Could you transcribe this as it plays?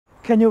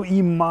Can you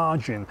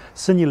imagine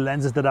CINE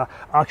lenses that are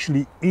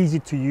actually easy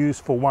to use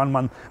for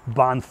one-man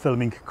band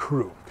filming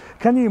crew?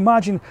 Can you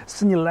imagine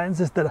CINE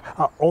lenses that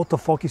are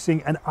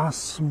autofocusing and are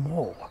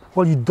small?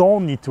 Well, you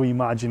don't need to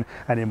imagine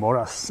anymore,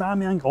 as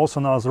Samyang,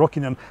 also known as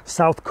Rockinon,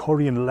 South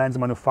Korean lens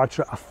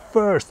manufacturer, are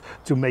first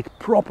to make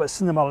proper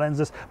cinema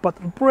lenses,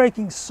 but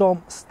breaking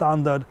some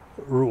standard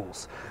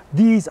rules.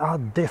 These are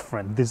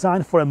different,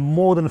 designed for a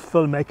modern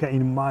filmmaker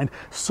in mind,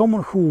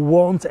 someone who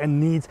wants and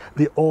needs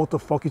the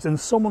autofocus, and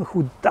someone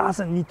who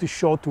doesn't need to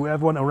show to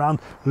everyone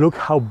around, look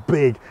how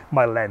big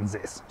my lens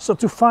is. So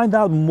to find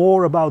out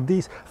more about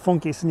these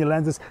funky CINE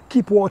lenses,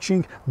 keep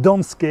watching,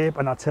 don't skip,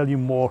 and I'll tell you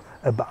more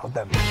about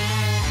them.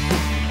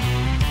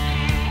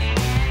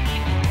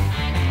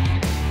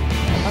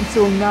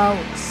 Until now,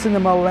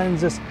 cinema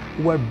lenses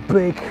were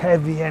big,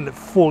 heavy and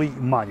fully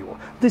manual.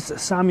 This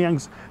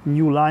Samyang's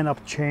new lineup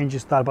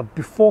changes that, but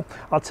before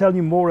I'll tell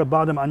you more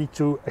about them, I need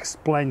to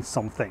explain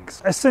some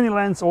things. A CINE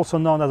lens, also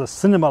known as a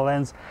cinema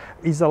lens,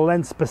 is a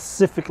lens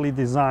specifically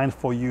designed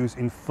for use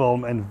in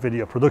film and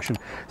video production.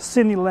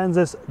 CINE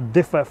lenses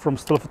differ from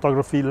still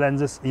photography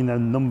lenses in a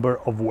number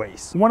of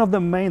ways. One of the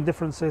main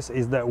differences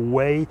is the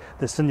way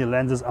the CINE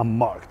lenses are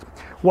marked.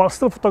 While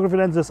still photography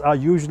lenses are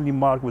usually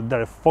marked with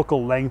their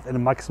focal length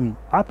and maximum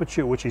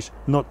aperture, which is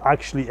not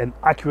actually an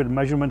accurate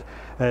measurement,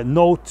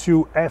 no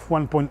two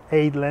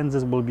f1.8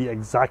 lenses will be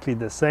exactly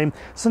the same.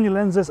 CINE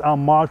lenses are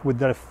marked with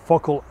their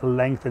focal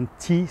length and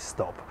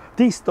t-stop.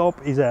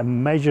 T-stop is a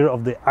measure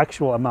of the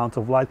actual amount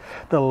of light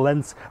the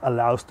lens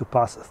allows to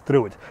pass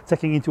through it,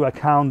 taking into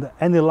account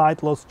any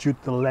light loss due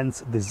to the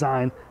lens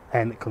design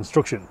and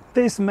construction.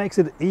 This makes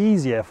it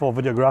easier for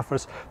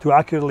videographers to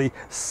accurately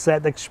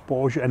set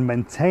exposure and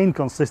maintain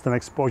consistent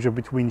exposure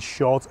between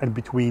shots and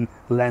between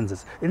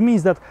lenses. It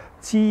means that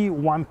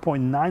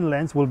T1.9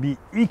 lens will be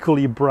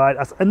equally bright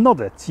as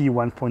another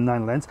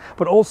T1.9 lens,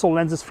 but also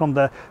lenses from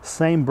the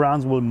same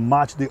brands will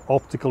match the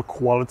optical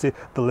quality,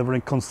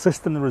 delivering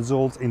consistent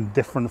results in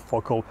different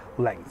focal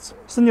lengths.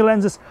 CINE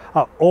lenses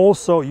are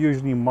also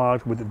usually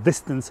marked with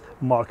distance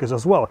markers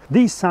as well.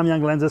 These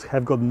Samyang lenses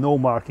have got no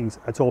markings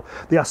at all.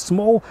 They are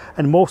small,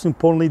 and most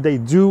importantly, they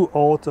do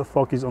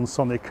autofocus on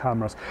Sony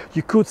cameras.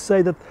 You could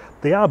say that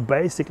they are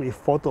basically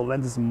photo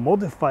lenses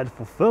modified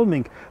for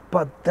filming,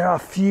 but there are a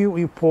few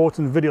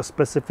important video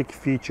specific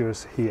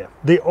features here.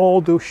 They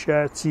all do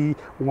share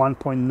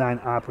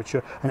T1.9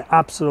 aperture and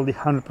absolutely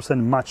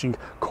 100% matching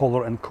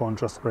color and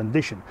contrast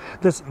rendition.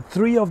 There's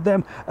 3 of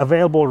them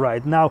available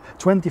right now: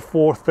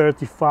 24,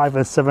 35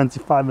 and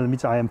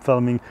 75mm I am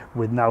filming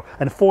with now,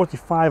 and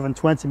 45 and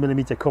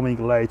 20mm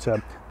coming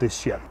later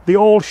this year. They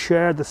all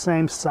share the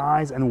same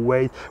size and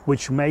weight,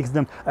 which makes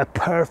them a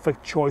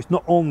perfect choice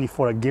not only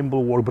for a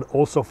gimbal work but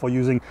also for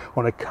using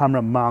on a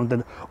camera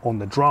mounted on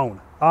the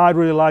drone. I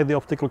really like the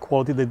optical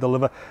quality they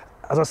deliver.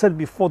 As I said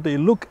before, the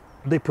look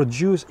they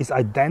produce is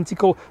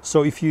identical,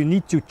 so if you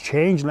need to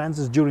change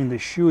lenses during the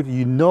shoot,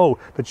 you know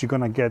that you're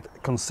gonna get a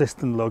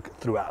consistent look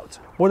throughout.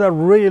 What I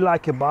really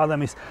like about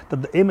them is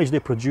that the image they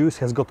produce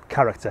has got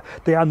character.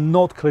 They are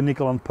not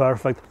clinical and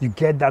perfect. You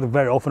get that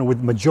very often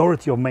with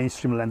majority of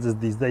mainstream lenses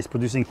these days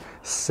producing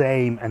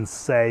same and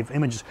safe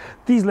images.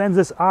 These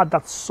lenses are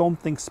that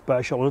something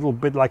special, a little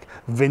bit like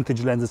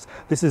vintage lenses.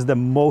 This is the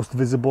most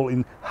visible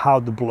in how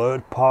the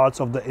blurred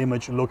parts of the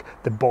image look,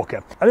 the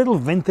bokeh. A little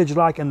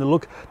vintage-like, and the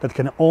look that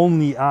can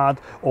only add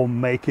or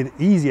make it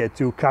easier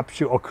to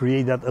capture or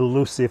create that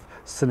elusive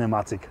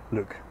cinematic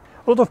look.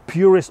 A lot of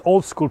purists,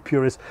 old school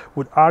purists,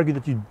 would argue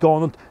that you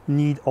don't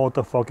need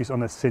autofocus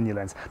on a CINE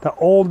lens, that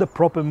all the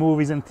proper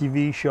movies and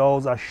TV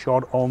shows are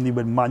shot only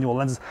with manual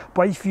lenses.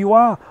 But if you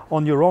are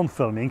on your own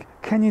filming,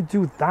 can you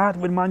do that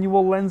with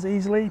manual lens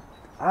easily?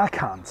 I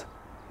can't.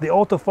 The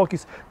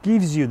autofocus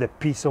gives you the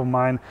peace of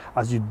mind,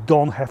 as you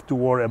don't have to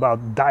worry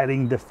about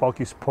dialing the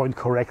focus point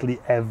correctly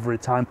every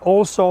time.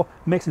 Also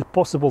makes it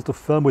possible to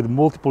film with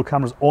multiple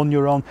cameras on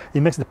your own.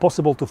 It makes it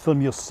possible to film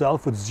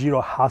yourself with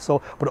zero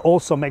hassle, but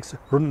also makes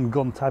run and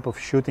gun type of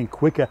shooting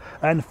quicker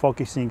and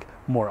focusing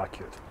more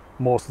accurate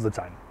most of the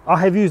time. I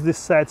have used this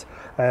set,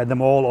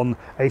 them all on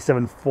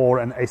A7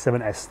 IV and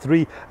A7S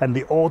III, and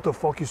the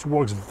autofocus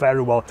works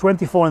very well.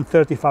 24 and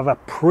 35 are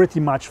pretty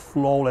much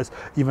flawless,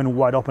 even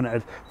wide open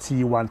at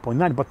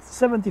T1.9, but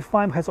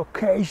 75 has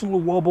occasional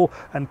wobble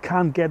and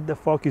can't get the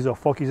focus, or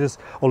focuses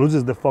or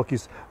loses the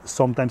focus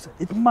sometimes.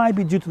 It might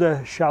be due to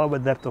the shallower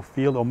depth of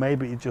field, or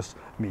maybe it's just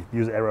me,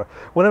 user error.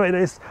 Whatever it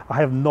is, I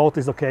have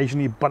noticed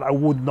occasionally, but I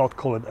would not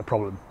call it a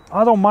problem.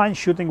 I don't mind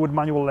shooting with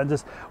manual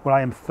lenses when I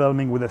am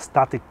filming with a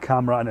static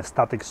camera and a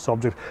static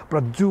subject,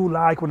 but I do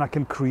like when I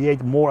can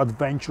create more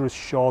adventurous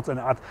shots and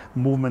add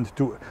movement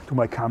to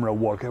my camera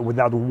work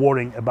without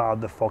worrying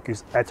about the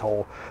focus at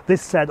all.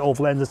 This set of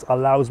lenses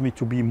allows me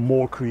to be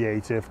more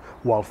creative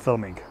while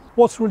filming.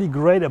 What's really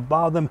great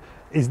about them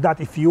is that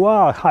if you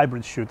are a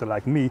hybrid shooter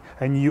like me,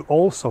 and you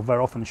also very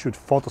often shoot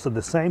photos at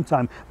the same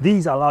time,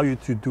 these allow you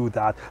to do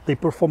that. They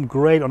perform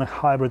great on a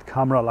hybrid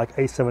camera like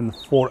A7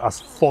 IV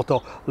as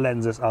photo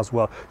lenses as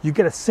well. You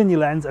get a CINE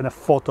lens and a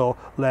photo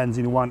lens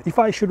in one. If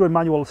I shoot with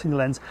manual CINE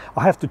lens,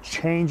 I have to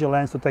change a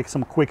lens to take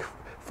some quick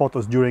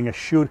photos during a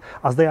shoot,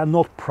 as they are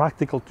not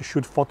practical to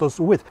shoot photos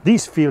with.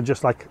 These feel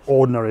just like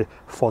ordinary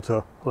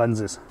photo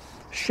lenses.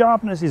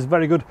 Sharpness is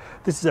very good.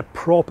 This is a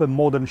proper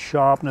modern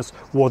sharpness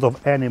worth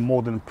of any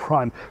modern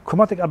prime.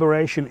 Chromatic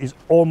aberration is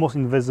almost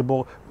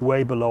invisible,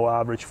 way below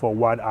average for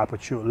wide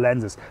aperture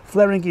lenses.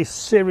 Flaring is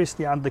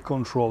seriously under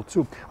control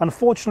too.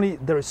 Unfortunately,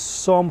 there is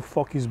some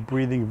focus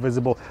breathing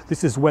visible.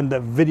 This is when the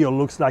video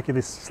looks like it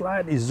is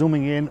slightly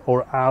zooming in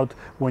or out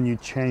when you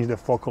change the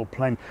focal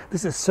plane.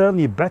 This is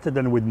certainly better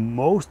than with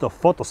most of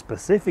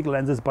photo-specific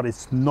lenses, but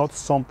it's not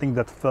something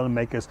that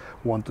filmmakers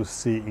want to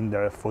see in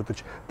their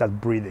footage, that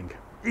breathing.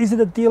 Is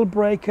it a deal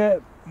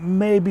breaker?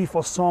 Maybe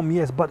for some,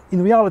 yes, but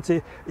in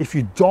reality, if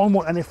you don't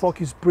want any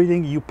focus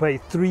breathing, you pay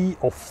 3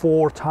 or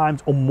 4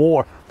 times or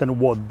more than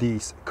what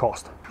these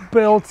cost.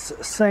 Built,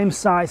 same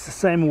size,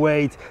 same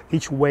weight,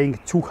 each weighing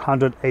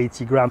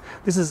 280 grams.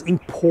 This is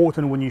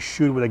important when you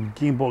shoot with a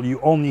gimbal. You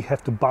only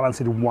have to balance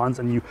it once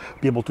and you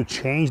be able to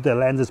change the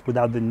lenses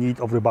without the need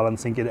of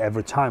rebalancing it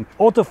every time.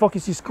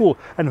 Autofocus is cool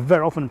and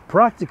very often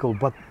practical,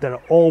 but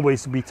there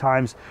always be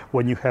times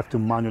when you have to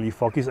manually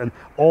focus, and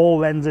all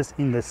lenses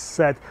in the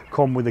set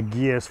come with the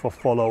gears for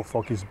follow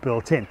focus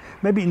built in.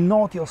 Maybe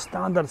not your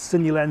standard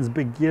CINE lens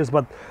big gears,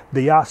 but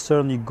they are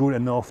certainly good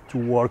enough to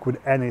work with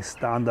any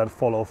standard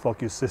follow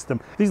focus system.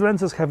 These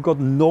lenses have got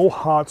no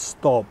hard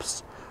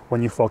stops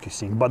when you're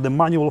focusing, but the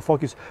manual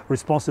focus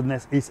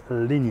responsiveness is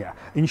linear.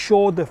 In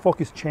short, the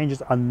focus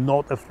changes are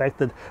not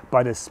affected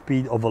by the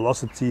speed or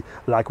velocity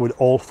like with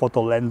all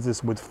photo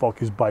lenses with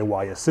focus by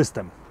wire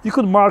system. You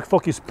could mark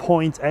focus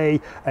point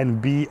A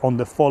and B on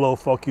the follow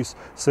focus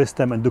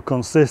system and do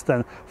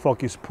consistent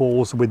focus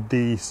pulls with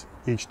these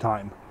each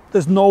time.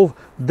 There's no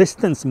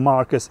distance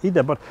markers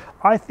either, but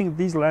I think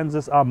these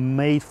lenses are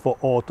made for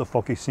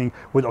autofocusing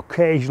with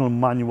occasional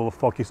manual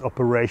focus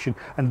operation,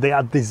 and they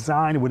are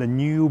designed with a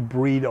new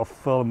breed of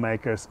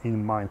filmmakers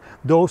in mind.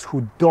 Those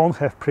who don't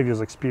have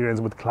previous experience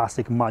with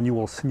classic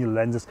manual CINE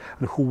lenses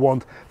and who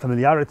want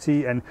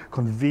familiarity and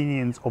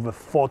convenience of a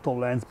photo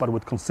lens, but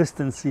with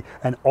consistency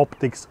and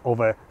optics of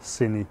a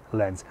CINE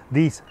lens.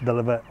 These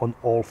deliver on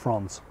all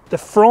fronts. The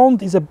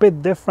front is a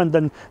bit different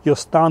than your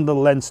standard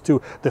lens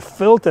too. The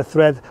filter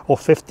thread of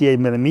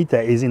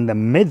 58mm is in the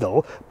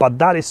middle, but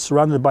that is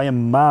surrounded by a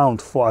mount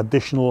for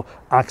additional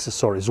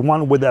accessories,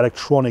 one with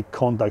electronic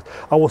contact.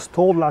 I was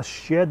told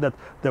last year that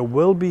there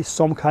will be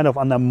some kind of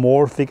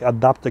anamorphic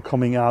adapter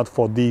coming out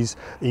for these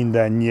in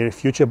the near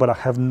future, but I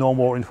have no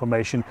more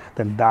information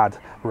than that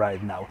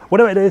right now.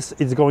 Whatever it is,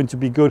 it's going to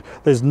be good.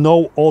 There's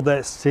no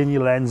other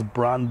CINE lens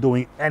brand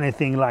doing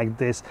anything like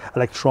this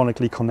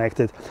electronically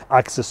connected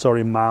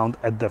accessory mount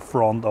at the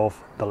front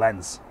of the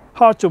lens.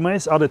 Hard to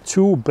miss are the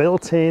 2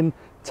 built-in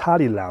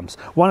tally lamps,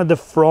 one at the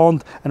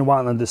front and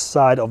one on the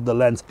side of the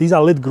lens. These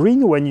are lit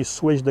green when you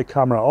switch the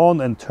camera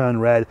on and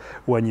turn red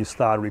when you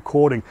start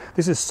recording.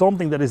 This is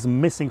something that is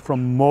missing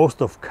from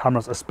most of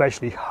cameras,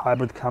 especially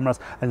hybrid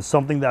cameras, and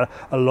something that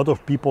a lot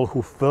of people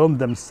who film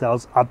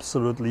themselves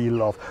absolutely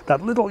love.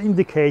 That little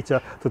indicator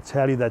to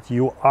tell you that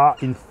you are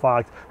in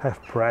fact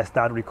have pressed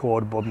that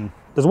record button.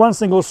 There's one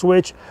single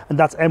switch, and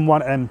that's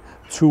M1 and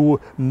M2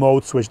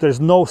 mode switch.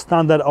 There's no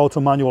standard auto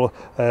manual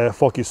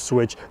focus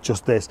switch,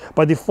 just this.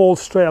 By default,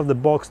 straight out of the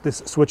box, this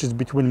switches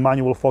between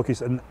manual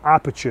focus and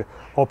aperture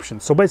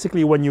options. So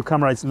basically, when your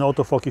camera is in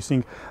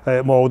autofocusing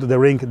mode, the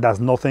ring does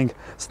nothing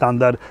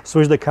standard.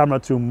 Switch the camera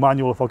to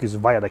manual focus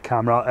via the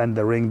camera, and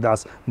the ring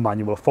does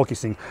manual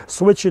focusing.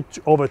 Switch it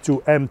over to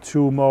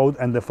M2 mode,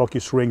 and the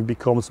focus ring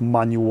becomes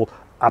manual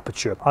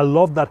aperture. I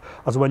love that,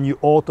 as when you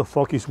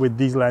autofocus with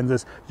these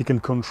lenses, you can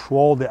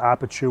control the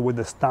aperture with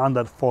the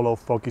standard follow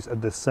focus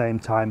at the same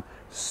time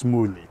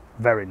smoothly.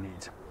 Very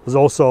neat. There's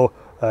also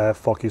a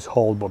focus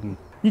hold button.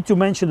 Need to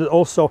mention that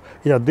also,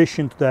 in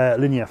addition to the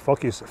linear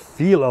focus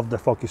feel of the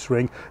focus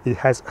ring, it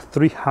has a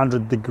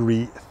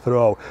 300-degree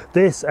throw.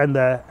 This and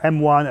the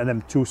M1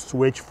 and M2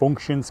 switch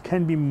functions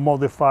can be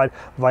modified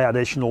via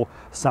additional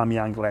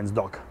Samyang lens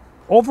dock.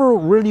 Overall,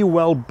 really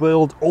well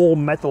built, all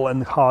metal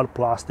and hard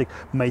plastic,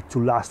 made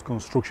to last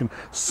construction.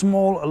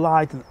 Small,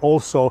 light, and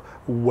also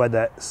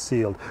weather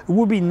sealed. It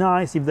would be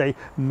nice if they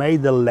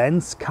made the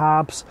lens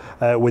caps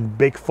with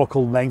big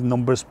focal length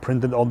numbers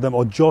printed on them,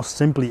 or just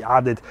simply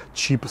added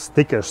cheap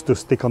stickers to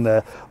stick on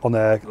the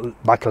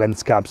back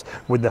lens caps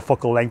with the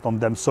focal length on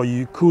them, so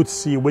you could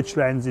see which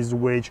lens is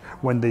which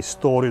when they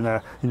stored in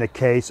a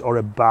case or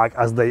a bag,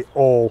 as they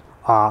all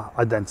are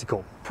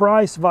identical.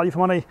 Price, value for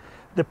money.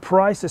 The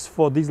prices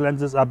for these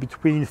lenses are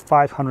between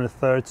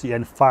 £530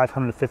 and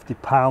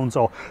 £550,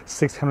 or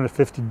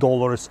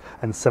 $650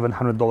 and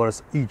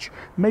 $700 each.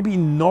 Maybe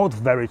not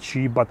very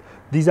cheap, but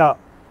these are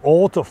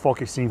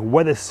autofocusing,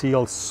 weather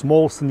sealed,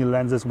 small cine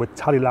lenses with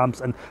tally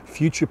lamps and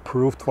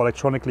future-proofed for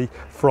electronically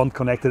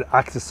front-connected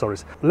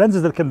accessories.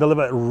 Lenses that can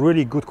deliver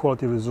really good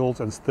quality results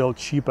and still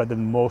cheaper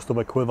than most of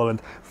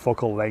equivalent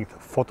focal length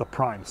photo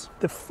primes.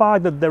 The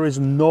fact that there is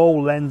no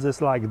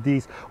lenses like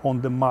these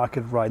on the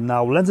market right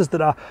now, lenses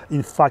that are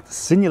in fact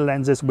cine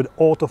lenses with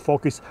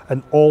autofocus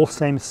and all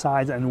same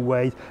size and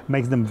weight,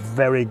 makes them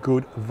very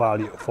good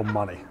value for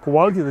money.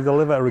 Quality they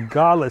deliver,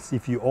 regardless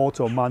if you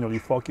auto or manually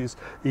focus,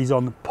 is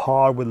on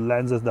par with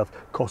lenses that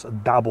cost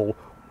double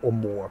or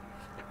more.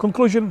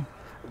 Conclusion: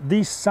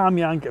 these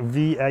Samyang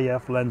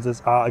V-AF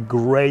lenses are a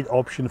great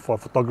option for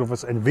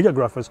photographers and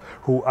videographers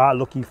who are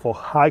looking for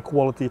high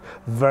quality,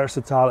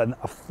 versatile and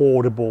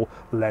affordable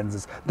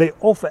lenses. They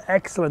offer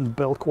excellent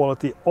build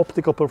quality,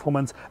 optical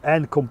performance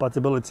and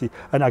compatibility,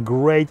 and a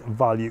great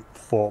value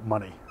for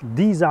money.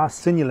 These are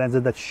cine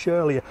lenses that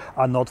surely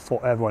are not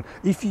for everyone.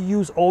 If you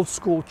use old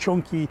school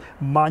chunky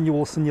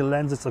manual cine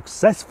lenses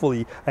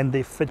successfully and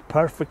they fit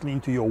perfectly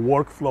into your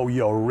workflow,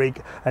 your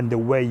rig and the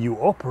way you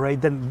operate,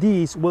 then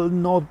these will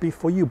not be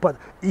for you. But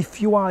if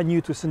you are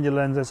new to cine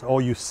lenses,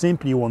 or you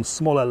simply want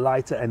smaller,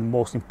 lighter and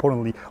most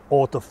importantly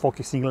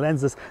autofocusing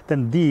lenses,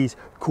 then these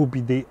could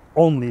be the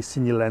only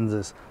cine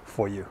lenses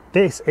for you.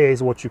 This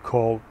is what you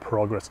call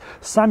progress.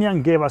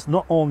 Samyang gave us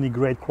not only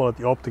great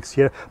quality optics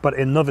here, but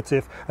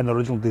innovative and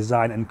original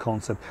design and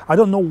concept. I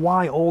don't know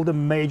why all the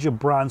major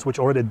brands which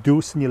already do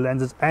cine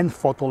lenses and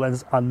photo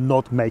lenses are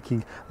not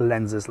making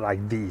lenses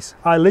like these.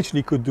 I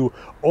literally could do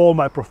all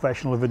my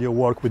professional video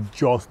work with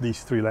just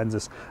these three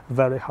lenses.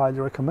 Very highly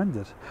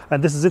recommended.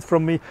 And this is it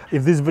from me.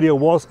 If this video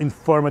was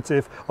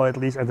informative or at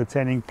least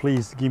entertaining,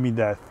 please give me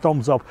the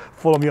thumbs up,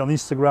 follow me on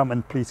Instagram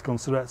and please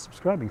consider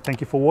subscribing.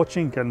 Thank you for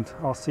watching and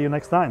I'll see you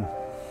next time.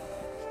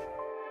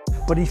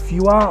 But if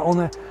you are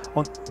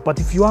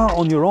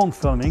on your own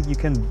filming, you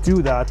can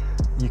do that.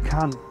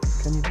 Can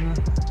you do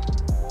that?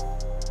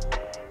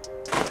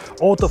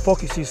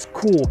 Autofocus is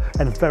cool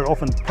and very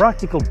often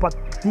practical, but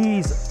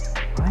these,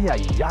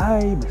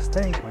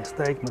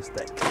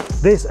 mistake.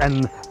 This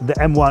and the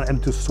M1,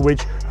 M2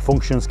 switch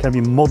functions can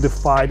be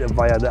modified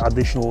via the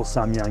additional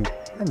Samyang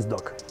lens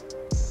dock.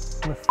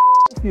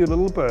 You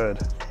little bird.